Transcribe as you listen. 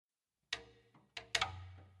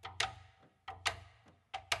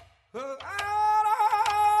Welcome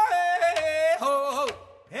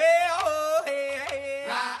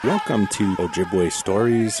to Ojibwe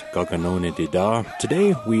Stories, Gaganone Dida.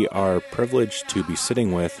 Today we are privileged to be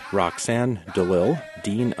sitting with Roxanne DeLille,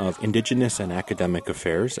 Dean of Indigenous and Academic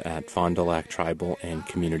Affairs at Fond du Lac Tribal and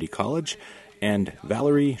Community College, and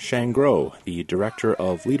Valerie Shangro, the Director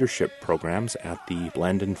of Leadership Programs at the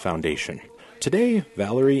Blandin Foundation. Today,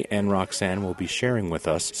 Valerie and Roxanne will be sharing with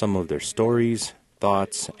us some of their stories,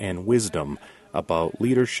 thoughts, and wisdom about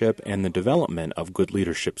leadership and the development of good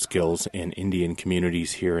leadership skills in Indian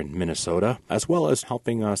communities here in Minnesota, as well as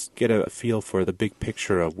helping us get a feel for the big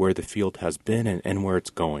picture of where the field has been and where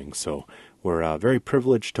it's going. So we're very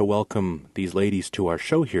privileged to welcome these ladies to our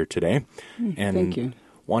show here today. And thank you.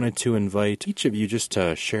 Wanted to invite each of you just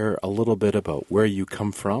to share a little bit about where you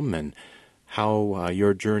come from and how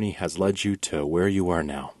your journey has led you to where you are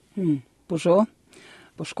now. Bonjour.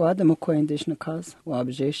 Boshquad de Mokwe Indigenous Cause,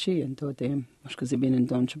 Wabjeshi and Dodem, Mushkazibin and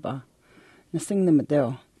Donchaba. Nasing the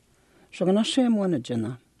Medel. Shoganashem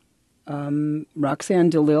Wanajana.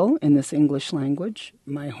 Roxanne DeLille in this English language.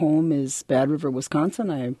 My home is Bad River,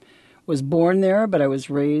 Wisconsin. I was born there, but I was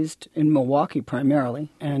raised in Milwaukee primarily,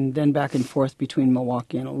 and then back and forth between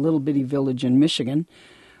Milwaukee and a little bitty village in Michigan.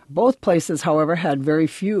 Both places, however, had very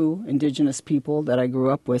few Indigenous people that I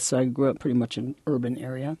grew up with, so I grew up pretty much in an urban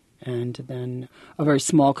area. And then a very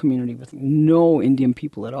small community with no Indian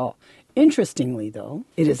people at all. Interestingly, though,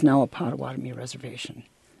 it is now a Potawatomi reservation.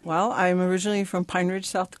 Well, I'm originally from Pine Ridge,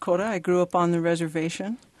 South Dakota. I grew up on the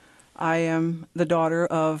reservation. I am the daughter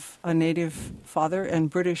of a Native father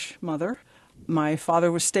and British mother. My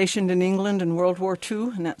father was stationed in England in World War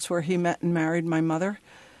II, and that's where he met and married my mother.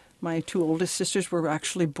 My two oldest sisters were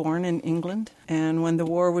actually born in England, and when the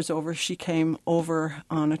war was over, she came over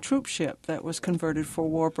on a troop ship that was converted for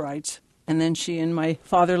war brides. And then she and my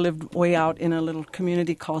father lived way out in a little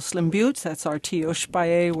community called Slim Buttes. That's our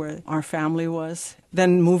Tioshpaye, where our family was.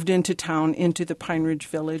 Then moved into town, into the Pine Ridge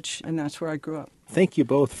Village, and that's where I grew up. Thank you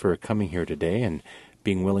both for coming here today and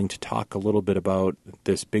being willing to talk a little bit about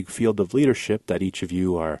this big field of leadership that each of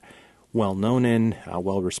you are well known in,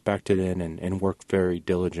 well respected in, and work very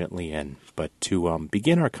diligently in. But to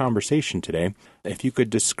begin our conversation today, if you could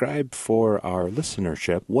describe for our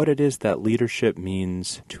listenership what it is that leadership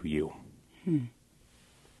means to you.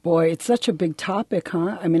 Boy, it's such a big topic,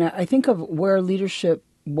 huh? I mean, I think of where leadership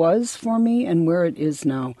was for me and where it is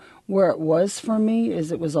now. Where it was for me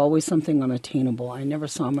is it was always something unattainable. I never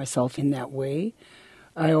saw myself in that way.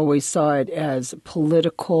 I always saw it as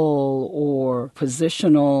political or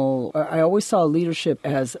positional. I always saw leadership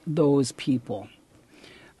as those people.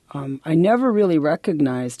 I never really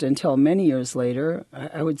recognized until many years later,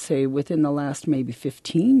 I would say within the last maybe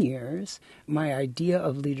 15 years, my idea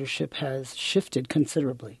of leadership has shifted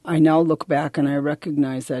considerably. I now look back and I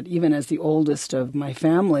recognize that even as the oldest of my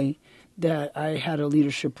family, that I had a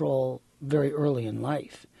leadership role very early in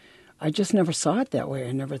life. I just never saw it that way.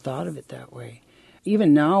 I never thought of it that way.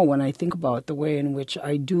 Even now, when I think about the way in which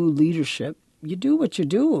I do leadership, you do what you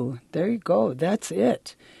do. There you go. That's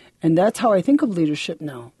it. And that's how I think of leadership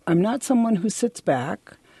now. I'm not someone who sits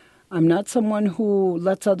back. I'm not someone who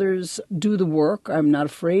lets others do the work. I'm not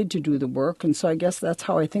afraid to do the work. And so I guess that's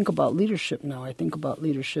how I think about leadership now. I think about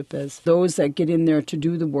leadership as those that get in there to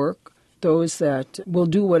do the work, those that will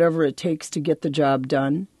do whatever it takes to get the job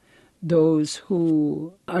done, those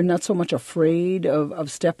who are not so much afraid of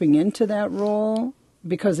stepping into that role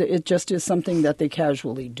because it just is something that they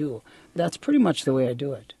casually do. That's pretty much the way I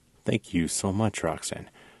do it. Thank you so much, Roxanne.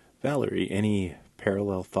 Valerie, any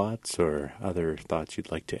parallel thoughts or other thoughts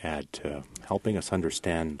you'd like to add to helping us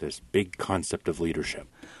understand this big concept of leadership?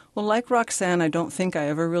 Well, like Roxanne, I don't think I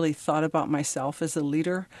ever really thought about myself as a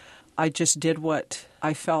leader. I just did what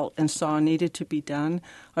I felt and saw needed to be done.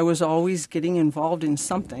 I was always getting involved in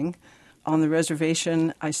something. On the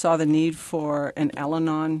reservation, I saw the need for an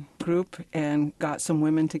Al-Anon group and got some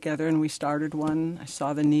women together, and we started one. I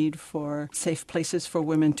saw the need for safe places for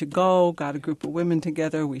women to go, got a group of women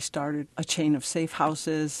together. We started a chain of safe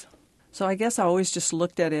houses. So I guess I always just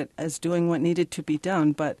looked at it as doing what needed to be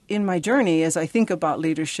done. But in my journey, as I think about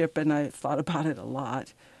leadership, and I've thought about it a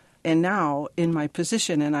lot, and now in my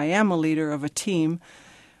position, and I am a leader of a team,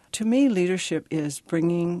 to me, leadership is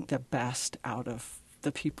bringing the best out of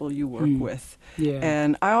the people you work with. Yeah.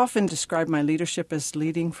 And I often describe my leadership as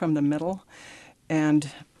leading from the middle. And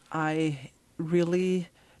I really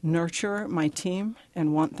nurture my team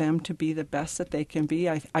and want them to be the best that they can be.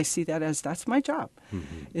 I see that as that's my job,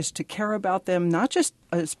 is to care about them, not just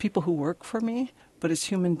as people who work for me, but as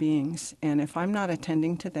human beings. And if I'm not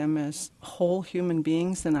attending to them as whole human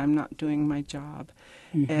beings, then I'm not doing my job.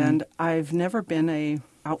 Mm-hmm. And I've never been a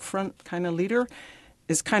out front kind of leader.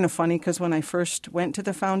 It's kind of funny because when I first went to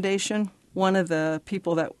the foundation, one of the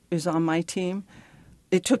people that is on my team,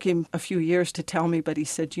 it took him a few years to tell me, but he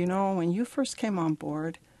said, you know, when you first came on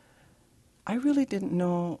board, I really didn't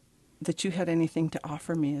know that you had anything to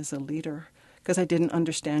offer me as a leader because I didn't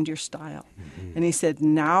understand your style. Mm-hmm. And he said,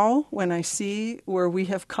 now when I see where we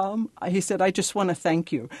have come, he said, I just want to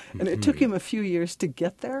thank you. And it took him a few years to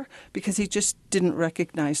get there because he just didn't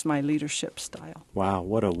recognize my leadership style. Wow,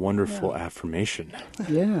 what a wonderful affirmation.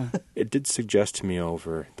 Yeah. It did suggest to me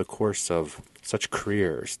over the course of such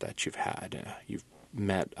careers that you've had. You've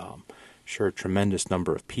met, sure, a tremendous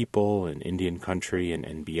number of people in Indian country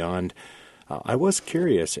and beyond. I was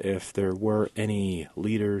curious if there were any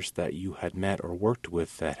leaders that you had met or worked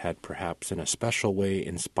with that had perhaps in a special way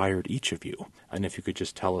inspired each of you. And if you could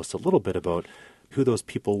just tell us a little bit about who those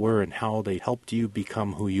people were and how they helped you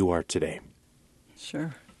become who you are today.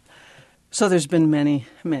 Sure. So there's been many,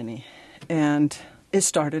 many. And it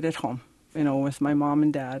started at home, with my mom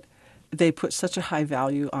and dad. They put such a high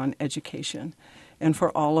value on education. And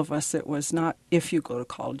for all of us, it was not if you go to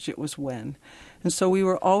college, it was when. And so we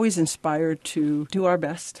were always inspired to do our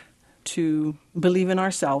best, to believe in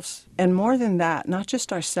ourselves. And more than that, not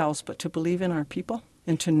just ourselves, but to believe in our people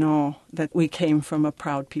and to know that we came from a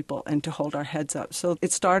proud people and to hold our heads up. So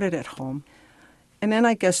it started at home. And then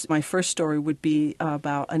I guess my first story would be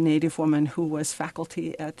about a Native woman who was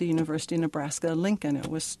faculty at the University of Nebraska-Lincoln. It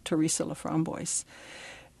was Teresa Laframboise.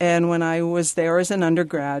 And when I was there as an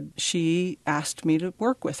undergrad, she asked me to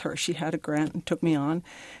work with her. She had a grant and took me on,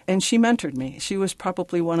 and she mentored me. She was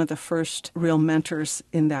probably one of the first real mentors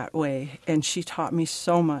in that way, and she taught me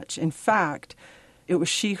so much. In fact, it was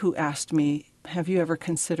she who asked me, have you ever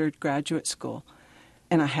considered graduate school?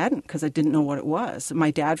 And I hadn't because I didn't know what it was. My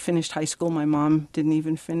dad finished high school. My mom didn't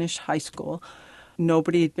even finish high school.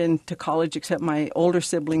 Nobody had been to college except my older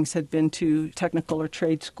siblings had been to technical or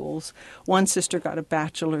trade schools. One sister got a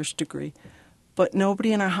bachelor's degree. But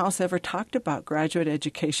nobody in our house ever talked about graduate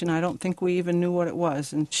education. I don't think we even knew what it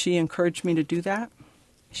was. And she encouraged me to do that.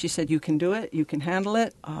 She said, you can do it. You can handle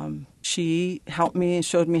it. She helped me and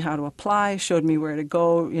showed me how to apply, showed me where to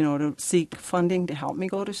go, to seek funding to help me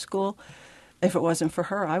go to school. If it wasn't for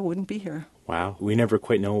her, I wouldn't be here. Wow. We never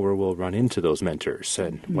quite know where we'll run into those mentors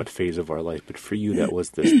and what phase of our life. But for you, that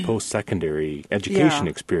was this post-secondary education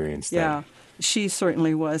experience. Yeah, she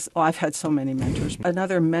certainly was. Oh, I've had so many mentors.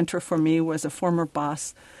 Another mentor for me was a former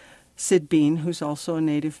boss, Sid Bean, who's also a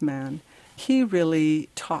Native man. He really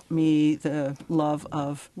taught me the love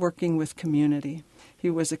of working with community. He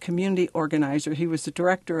was a community organizer. He was the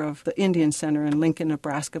director of the Indian Center in Lincoln,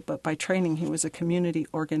 Nebraska, but by training he was a community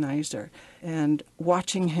organizer. And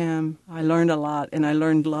watching him, I learned a lot, and I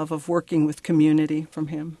learned love of working with community from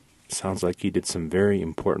him. Sounds like he did some very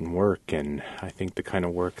important work, and I think the kind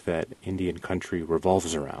of work that Indian country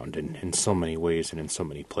revolves around in so many ways and in so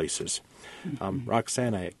many places.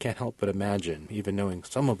 Roxanne, I can't help but imagine, even knowing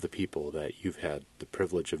some of the people that you've had the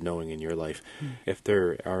privilege of knowing in your life, if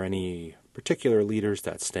there are any particular leaders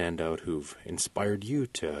that stand out who've inspired you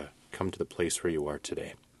to come to the place where you are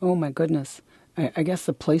today. Oh, my goodness. I guess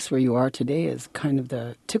the place where you are today is kind of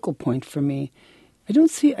the tickle point for me. I don't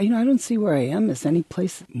see where I am as any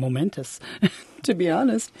place momentous, to be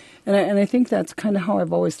honest. And I think that's kind of how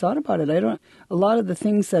I've always thought about it. A lot of the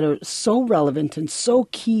things that are so relevant and so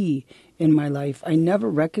key in my life, I never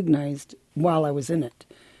recognized while I was in it.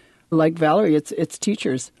 Like Valerie, it's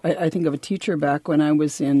teachers. I think of a teacher back when I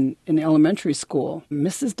was in elementary school,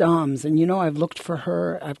 Mrs. Doms, and I've looked for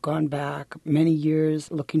her. I've gone back many years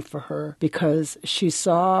looking for her because she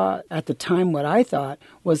saw at the time what I thought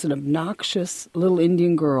was an obnoxious little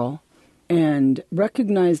Indian girl and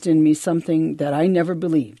recognized in me something that I never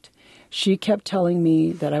believed. She kept telling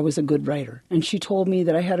me that I was a good writer, and she told me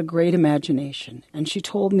that I had a great imagination, and she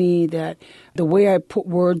told me that the way I put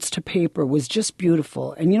words to paper was just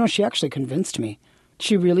beautiful. And, she actually convinced me.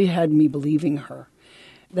 She really had me believing her.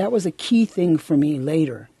 That was a key thing for me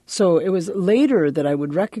later. So it was later that I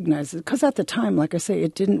would recognize it, because at the time, like I say,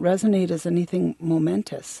 it didn't resonate as anything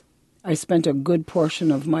momentous. I spent a good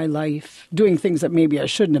portion of my life doing things that maybe I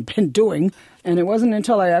shouldn't have been doing. And it wasn't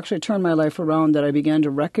until I actually turned my life around that I began to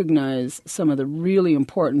recognize some of the really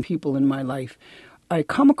important people in my life. I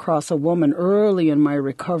come across a woman early in my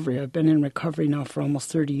recovery. I've been in recovery now for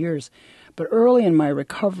almost 30 years. But early in my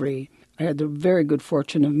recovery, I had the very good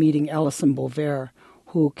fortune of meeting Alison Bovair,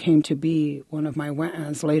 who came to be one of my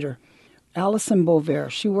wa'ans later. Alison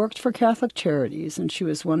Beauvert. She worked for Catholic Charities, and she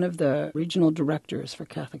was one of the regional directors for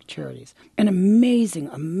Catholic Charities. An amazing,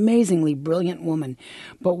 amazingly brilliant woman.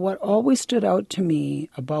 But what always stood out to me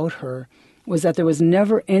about her was that there was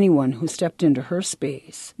never anyone who stepped into her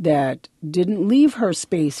space that didn't leave her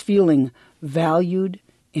space feeling valued,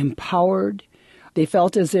 empowered. They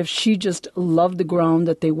felt as if she just loved the ground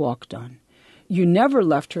that they walked on. You never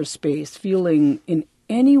left her space feeling in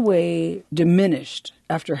any way diminished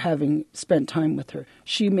after having spent time with her.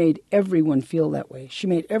 She made everyone feel that way. She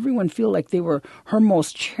made everyone feel like they were her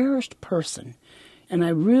most cherished person. And I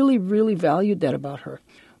really, really valued that about her.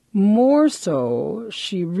 More so,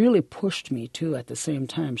 she really pushed me, too, at the same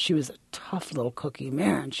time. She was a tough little cookie.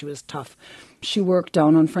 Man, she was tough. She worked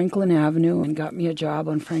down on Franklin Avenue and got me a job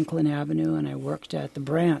on Franklin Avenue, and I worked at the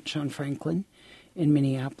branch on Franklin in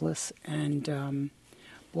Minneapolis. And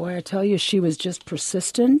boy, I tell you, she was just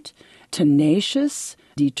persistent, tenacious,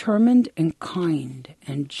 determined, and kind,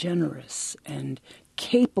 and generous, and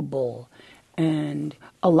capable, and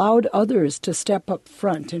allowed others to step up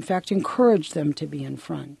front. In fact, encouraged them to be in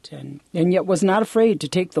front, and yet was not afraid to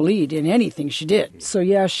take the lead in anything she did. So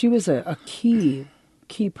yeah, she was a key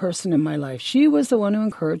person in my life. She was the one who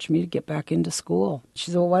encouraged me to get back into school.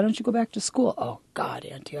 She said, well, why don't you go back to school? Oh, God,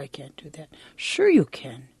 Auntie, I can't do that. Sure you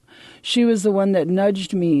can. She was the one that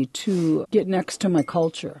nudged me to get next to my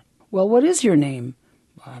culture. Well, what is your name?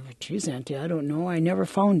 Well, geez, Auntie, I don't know. I never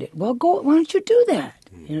found it. Well, go. Why don't you do that?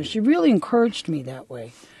 You know, she really encouraged me that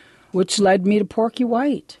way, which led me to Porky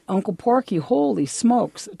White. Uncle Porky, holy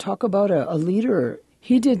smokes, talk about a leader.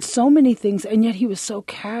 He did so many things, and yet he was so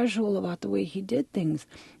casual about the way he did things.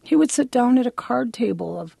 He would sit down at a card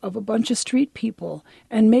table of a bunch of street people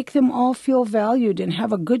and make them all feel valued and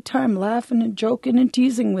have a good time laughing and joking and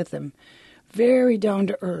teasing with them. Very down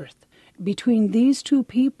to earth. Between these two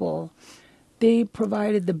people, they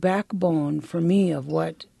provided the backbone for me of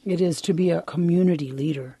what it is to be a community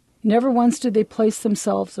leader. Never once did they place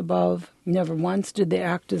themselves above. Never once did they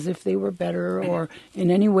act as if they were better or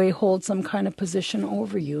in any way hold some kind of position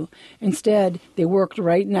over you. Instead, they worked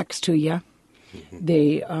right next to you.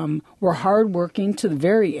 They were hardworking to the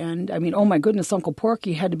very end. I mean, oh my goodness, Uncle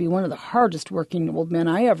Porky had to be one of the hardest working old men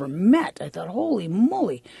I ever met. I thought, holy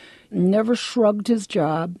moly. Never shrugged his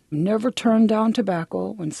job, never turned down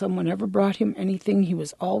tobacco. When someone ever brought him anything, he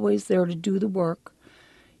was always there to do the work.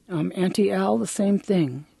 Auntie Al, the same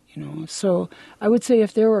thing. You know, so I would say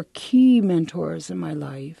if there were key mentors in my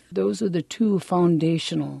life, those are the two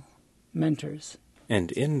foundational mentors.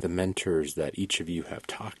 And in the mentors that each of you have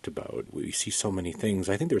talked about, we see so many things.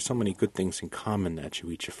 I think there's so many good things in common that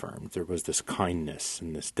you each affirmed. There was this kindness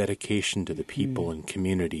and this dedication to the people and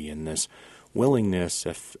community and this willingness,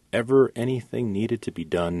 if ever anything needed to be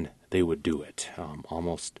done, they would do it.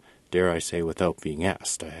 Almost, dare I say, without being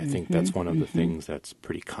asked. I think that's one of the things that's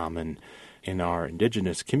pretty common in our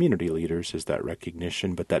Indigenous community leaders is that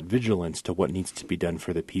recognition, but that vigilance to what needs to be done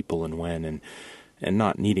for the people and when, and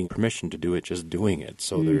not needing permission to do it, just doing it.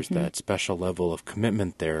 So there's that special level of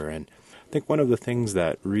commitment there. And I think one of the things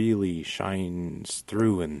that really shines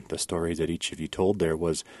through in the stories that each of you told there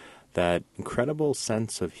was that incredible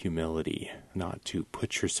sense of humility, not to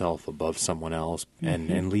put yourself above someone else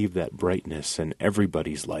and leave that brightness in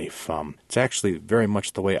everybody's life. It's actually very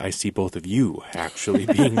much the way I see both of you, actually,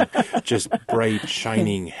 being just bright,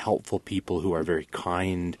 shining, helpful people who are very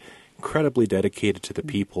kind, incredibly dedicated to the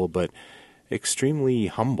people, but extremely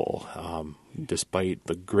humble, despite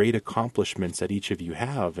the great accomplishments that each of you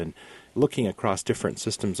have. And looking across different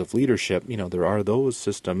systems of leadership, you know, there are those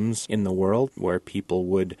systems in the world where people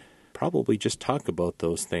would probably just talk about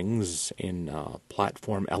those things in a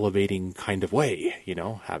platform elevating kind of way, you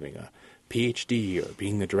know, having a PhD or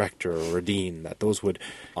being the director or a dean, that those would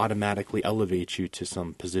automatically elevate you to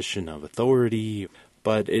some position of authority.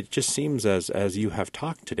 But it just seems as you have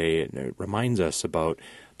talked today, it reminds us about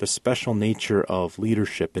the special nature of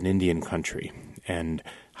leadership in Indian country and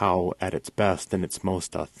how at its best, in its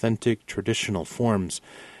most authentic traditional forms,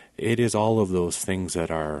 it is all of those things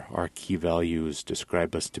that our key values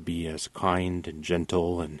describe us to be as kind and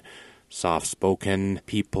gentle and soft-spoken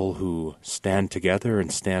people who stand together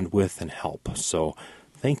and stand with and help. So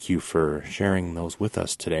thank you for sharing those with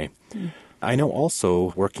us today. I know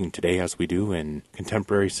also working today as we do in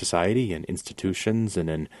contemporary society and institutions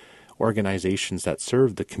and in organizations that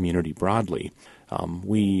serve the community broadly,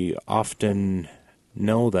 we often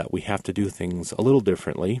know that we have to do things a little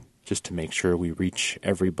differently just to make sure we reach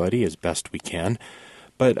everybody as best we can.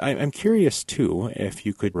 But I'm curious, too, if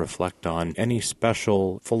you could reflect on any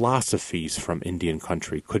special philosophies from Indian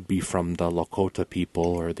country. Could be from the Lakota people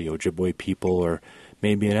or the Ojibwe people or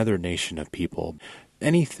maybe another nation of people.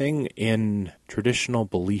 anything in traditional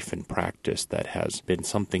belief and practice that has been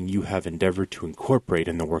something you have endeavored to incorporate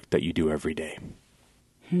in the work that you do every day?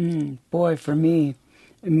 Boy, for me,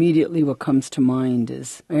 immediately what comes to mind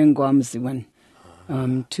is ayangwamziwen,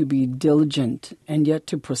 to be diligent and yet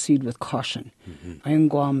to proceed with caution.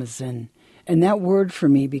 Ayangwamazin. And that word for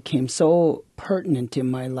me became so pertinent in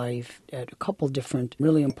my life at a couple different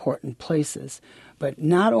really important places. But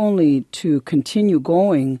not only to continue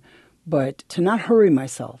going, but to not hurry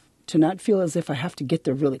myself, to not feel as if I have to get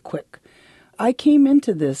there really quick. I came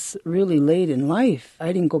into this really late in life.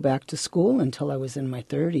 I didn't go back to school until I was in my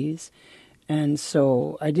 30s. And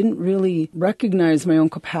so I didn't really recognize my own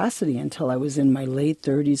capacity until I was in my late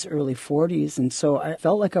 30s, early 40s. And so I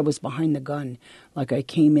felt like I was behind the gun, like I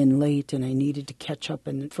came in late and I needed to catch up.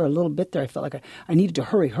 And for a little bit there, I felt like I needed to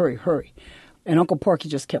hurry. And Uncle Porky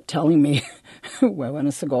just kept telling me, well, when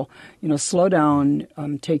I go, slow down,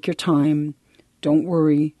 take your time, don't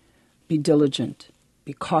worry, be diligent,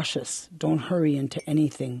 be cautious, don't hurry into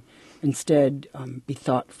anything. Instead, be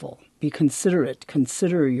thoughtful, be considerate,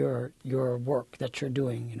 consider your work that you're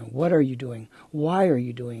doing. What are you doing? Why are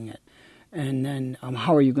you doing it? And then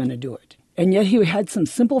how are you going to do it? And yet he had some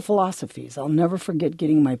simple philosophies. I'll never forget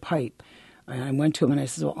getting my pipe. And I went to him and I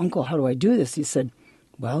said, well, Uncle, how do I do this? He said,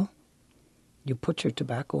 well, you put your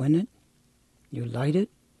tobacco in it, you light it,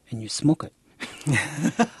 and you smoke it.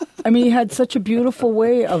 I mean, he had such a beautiful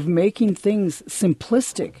way of making things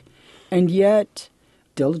simplistic and yet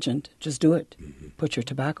diligent. Just do it. Put your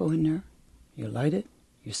tobacco in there, you light it,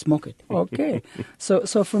 you smoke it. Okay. So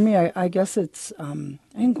for me, I guess it's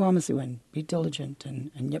be diligent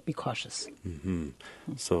and yet be cautious.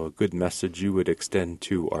 So a good message you would extend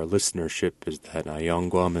to our listenership is that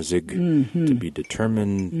ayangwamazig, to be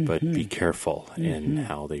determined but be careful in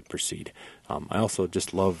how they proceed. I also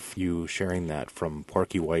just love you sharing that from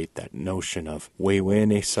Porky White, that notion of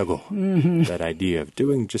weiwene sago, that idea of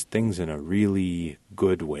doing just things in a really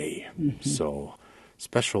good way. So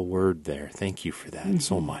special word there. Thank you for that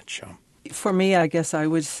so much. For me, I guess I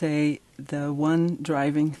would say the one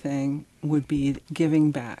driving thing would be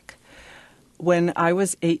giving back. When I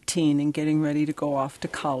was 18 and getting ready to go off to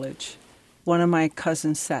college, one of my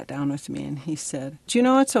cousins sat down with me and he said, do you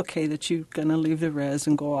know it's okay that you're going to leave the res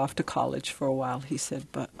and go off to college for a while? He said,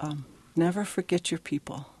 but never forget your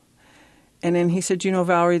people. And then he said,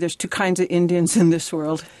 Valerie, there's two kinds of Indians in this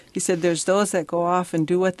world. He said, there's those that go off and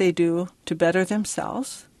do what they do to better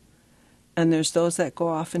themselves, and there's those that go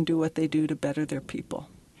off and do what they do to better their people.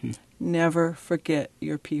 Never forget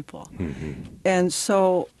your people. And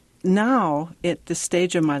so now, at this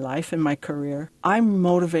stage of my life and my career, I'm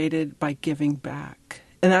motivated by giving back.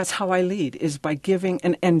 And that's how I lead, is by giving,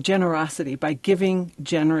 and generosity, by giving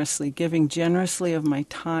generously of my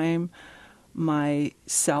time,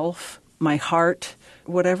 myself, my heart,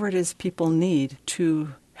 whatever it is people need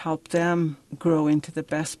to help them grow into the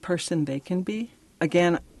best person they can be.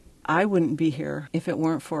 Again, I wouldn't be here if it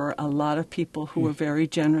weren't for a lot of people who were very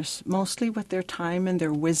generous, mostly with their time and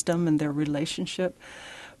their wisdom and their relationship,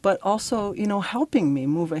 but also, helping me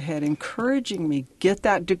move ahead, encouraging me, get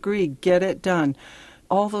that degree, get it done.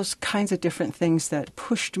 All those kinds of different things that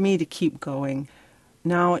pushed me to keep going.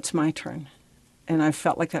 Now it's my turn. And I've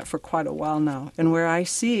felt like that for quite a while now. And where I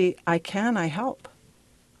see I help.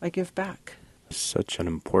 I give back. Such an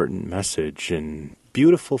important message and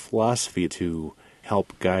beautiful philosophy to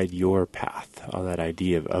help guide your path, that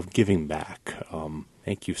idea of giving back.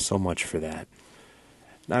 Thank you so much for that.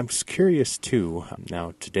 I'm curious, too,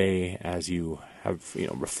 now today, as you have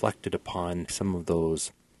reflected upon some of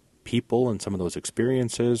those people and some of those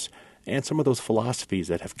experiences and some of those philosophies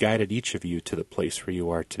that have guided each of you to the place where you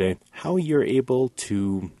are today, how you're able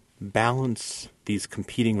to balance these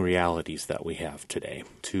competing realities that we have today,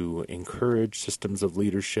 to encourage systems of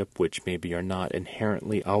leadership which maybe are not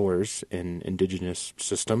inherently ours in Indigenous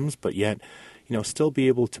systems, but yet, still be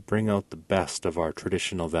able to bring out the best of our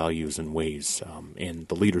traditional values and ways in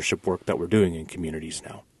the leadership work that we're doing in communities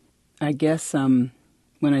now. I guess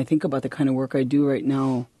when I think about the kind of work I do right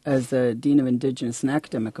now as the Dean of Indigenous and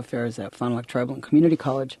Academic Affairs at Fond du Lac Tribal and Community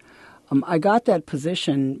College, I got that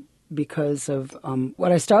position because of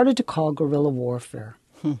what I started to call guerrilla warfare.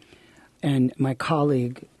 And my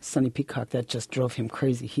colleague, Sonny Peacock, that just drove him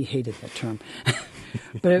crazy. He hated that term.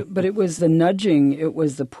 But it was the nudging, it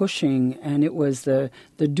was the pushing, and it was the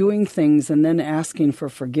doing things and then asking for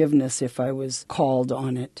forgiveness if I was called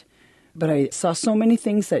on it. But I saw so many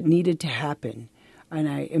things that needed to happen. And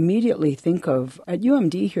I immediately think of, at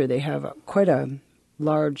UMD here, they have quite a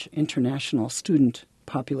large international student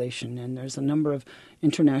population, and there's a number of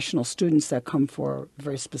international students that come for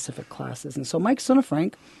very specific classes. And so Mike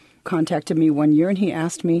Sonafrank contacted me one year and he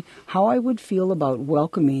asked me how I would feel about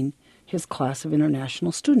welcoming his class of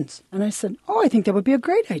international students. And I said, I think that would be a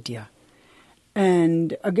great idea.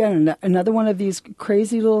 And again, another one of these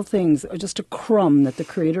crazy little things, just a crumb that the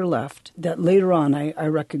Creator left, that later on I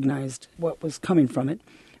recognized what was coming from it.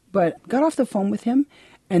 But got off the phone with him,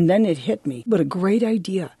 and then it hit me. What a great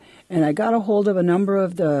idea. And I got a hold of a number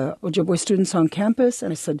of the Ojibwe students on campus,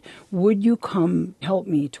 and I said, would you come help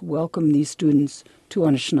me to welcome these students to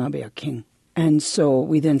Anishinaabe King? And so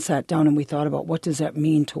we then sat down and we thought about what does that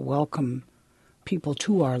mean to welcome people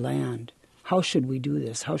to our land? How should we do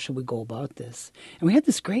this? How should we go about this? And we had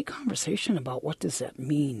this great conversation about what does that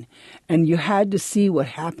mean? And you had to see what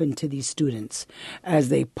happened to these students as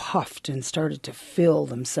they puffed and started to fill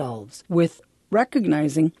themselves with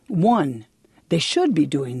recognizing, one, they should be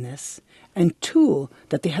doing this, and two,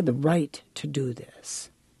 that they had the right to do this.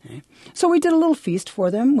 Okay? So we did a little feast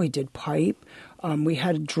for them. We did pipe. We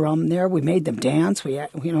had a drum there. We made them dance. We had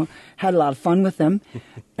a lot of fun with them.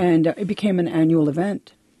 And it became an annual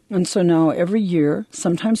event. And so now every year,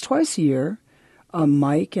 sometimes twice a year,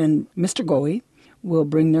 Mike and Mr. Goey will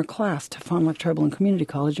bring their class to Fond du Lac Tribal and Community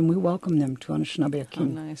College, and we welcome them to Anishinaabe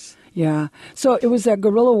King. Oh, nice. Yeah. So it was that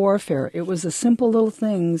guerrilla warfare. It was the simple little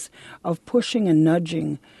things of pushing and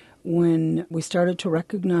nudging when we started to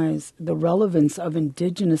recognize the relevance of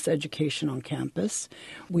Indigenous education on campus.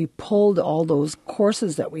 We pulled all those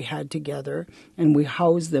courses that we had together, and we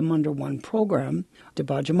housed them under one program,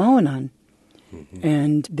 Debajamawanan.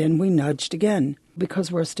 And then we nudged again, because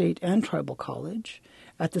we're a state and tribal college.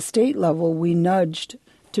 At the state level, we nudged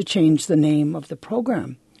to change the name of the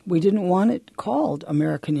program. We didn't want it called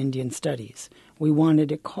American Indian Studies. We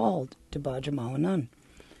wanted it called Debajamawanan.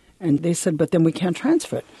 And they said, but then we can't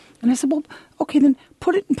transfer it. And I said, well, okay, then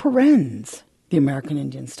put it in parens, the American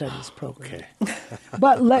Indian Studies program. Okay.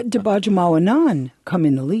 But let Debajamawanan come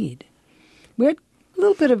in the lead. We had a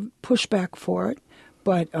little bit of pushback for it,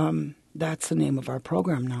 but that's the name of our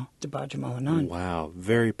program now, Debajamawanan. Wow,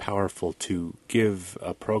 very powerful to give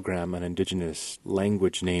a program an Indigenous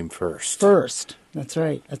language name first. First, that's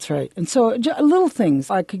right. And so little things,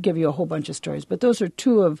 I could give you a whole bunch of stories, but those are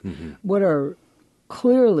two of what are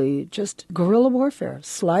clearly just guerrilla warfare.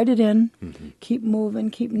 Slide it in, keep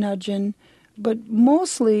moving, keep nudging, but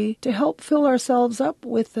mostly to help fill ourselves up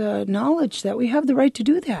with the knowledge that we have the right to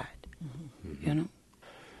do that, you know.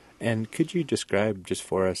 And could you describe just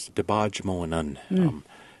for us Debajamawanan,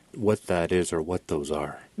 what that is or what those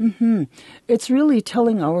are? It's really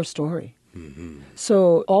telling our story.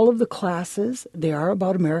 So all of the classes, they are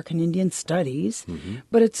about American Indian Studies,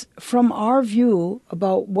 but it's from our view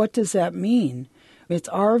about what does that mean. It's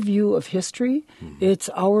our view of history.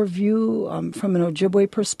 It's our view from an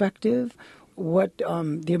Ojibwe perspective, what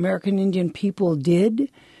the American Indian people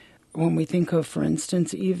did. When we think of, for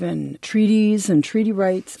instance, even treaties and treaty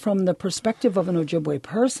rights from the perspective of an Ojibwe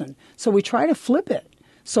person. So we try to flip it.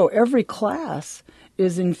 So every class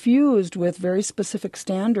is infused with very specific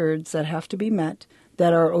standards that have to be met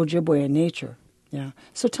that are Ojibwe in nature. Yeah.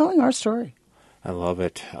 So telling our story. I love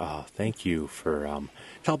it. Thank you for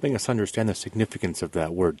helping us understand the significance of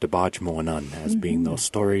that word, Debajamawanan, as being those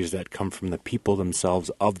stories that come from the people themselves,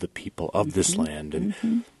 of the people of this land.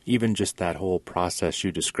 And even just that whole process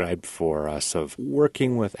you described for us of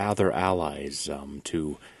working with other allies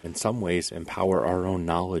to, in some ways, empower our own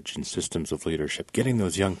knowledge and systems of leadership, getting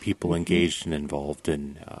those young people engaged and involved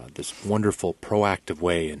in this wonderful, proactive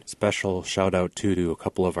way. And special shout-out, to a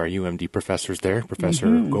couple of our UMD professors there, Professor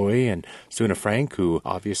Goey and Suna Frank, who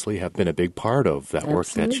obviously have been a big part of that work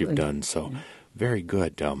that you've done. So very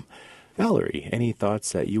good. Valerie, any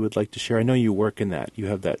thoughts that you would like to share? I know you work in that. You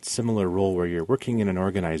have that similar role where you're working in an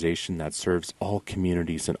organization that serves all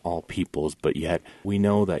communities and all peoples, but yet we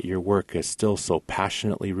know that your work is still so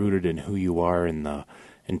passionately rooted in who you are in the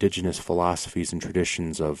Indigenous philosophies and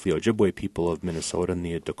traditions of the Ojibwe people of Minnesota and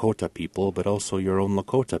the Dakota people, but also your own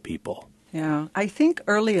Lakota people. Yeah, I think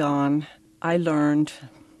early on I learned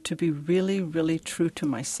to be really, really true to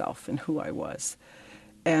myself and who I was,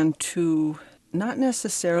 and to not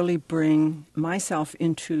necessarily bring myself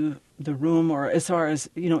into the room or as far as,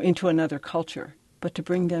 into another culture, but to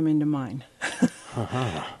bring them into mine.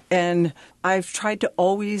 And I've tried to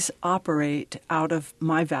always operate out of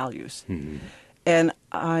my values. And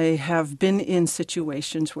I have been in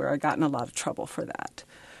situations where I've gotten a lot of trouble for that.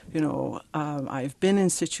 I've been in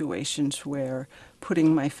situations where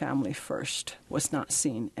putting my family first was not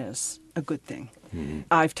seen as a good thing.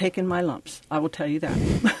 I've taken my lumps, I will tell you that.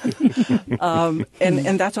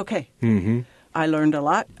 And that's okay. I learned a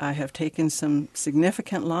lot. I have taken some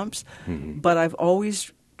significant lumps, but I've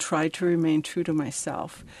always tried to remain true to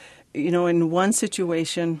myself. In one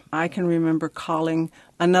situation, I can remember calling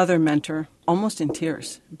another mentor almost in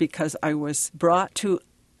tears because I was brought to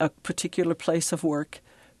a particular place of work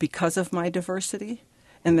because of my diversity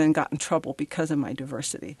and then got in trouble because of my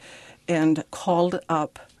diversity and called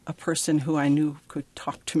up a person who I knew could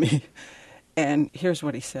talk to me. And here's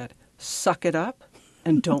what he said: suck it up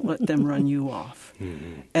and don't let them run you off.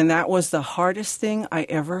 Mm-hmm. And that was the hardest thing I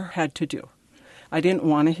ever had to do. I didn't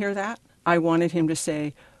want to hear that. I wanted him to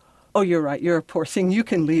say, oh, you're right, you're a poor thing, you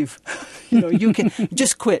can leave. You can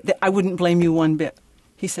just quit. I wouldn't blame you one bit.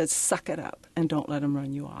 He said, suck it up and don't let them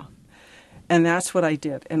run you off. And that's what I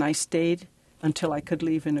did. And I stayed until I could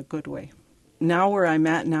leave in a good way. Now where I'm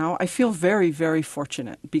at now, I feel very, very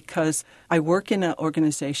fortunate because I work in an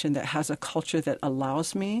organization that has a culture that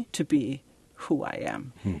allows me to be who I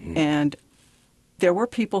am. Mm-hmm. And there were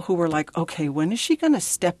people who were like, okay, when is she going to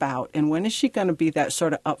step out? And when is she going to be that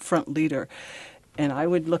sort of upfront leader? And I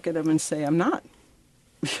would look at them and say, I'm not.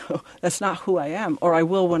 That's not who I am. Or I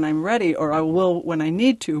will when I'm ready, or I will when I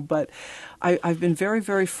need to. But I've been very,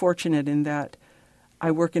 very fortunate in that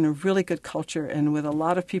I work in a really good culture and with a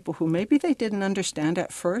lot of people who maybe they didn't understand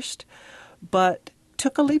at first, but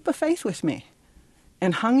took a leap of faith with me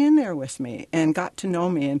and hung in there with me and got to know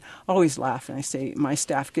me. And I always laugh and I say my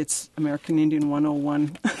staff gets American Indian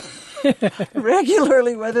 101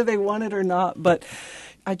 regularly, whether they want it or not. But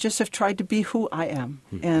I just have tried to be who I am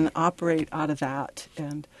and operate out of that.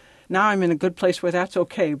 And now I'm in a good place where that's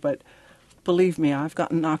okay, but believe me, I've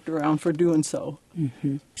gotten knocked around for doing so.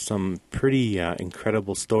 Mm-hmm. Some pretty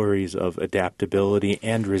incredible stories of adaptability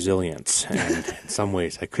and resilience. And in some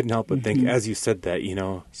ways, I couldn't help but think, as you said that,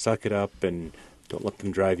 suck it up and don't let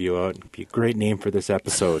them drive you out. It'd be a great name for this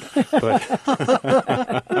episode. We're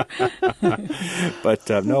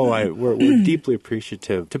deeply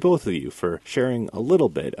appreciative to both of you for sharing a little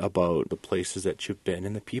bit about the places that you've been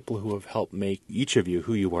and the people who have helped make each of you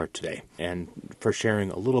who you are today, and for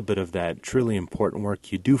sharing a little bit of that truly important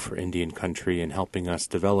work you do for Indian country and helping us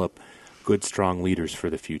develop good, strong leaders for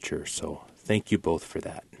the future. So thank you both for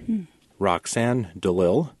that. Roxanne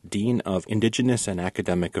DeLille, Dean of Indigenous and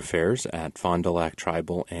Academic Affairs at Fond du Lac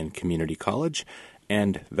Tribal and Community College,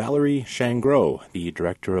 and Valerie Shangro, the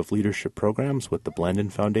Director of Leadership Programs with the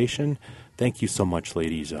Blandin Foundation. Thank you so much,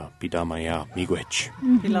 ladies. Bidamaya Miigwech.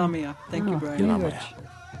 Pilamia. Thank you, Brian. Pilamaya.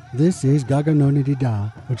 This is Gaganoni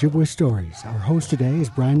Dida, Ojibwe Stories. Our host today is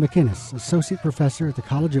Brian McInnes, Associate Professor at the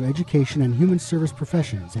College of Education and Human Service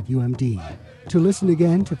Professions at UMD. To listen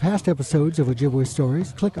again to past episodes of Ojibwe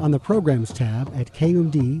Stories, click on the Programs tab at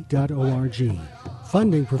kumd.org.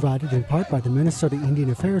 Funding provided in part by the Minnesota Indian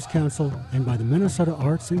Affairs Council and by the Minnesota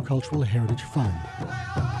Arts and Cultural Heritage Fund.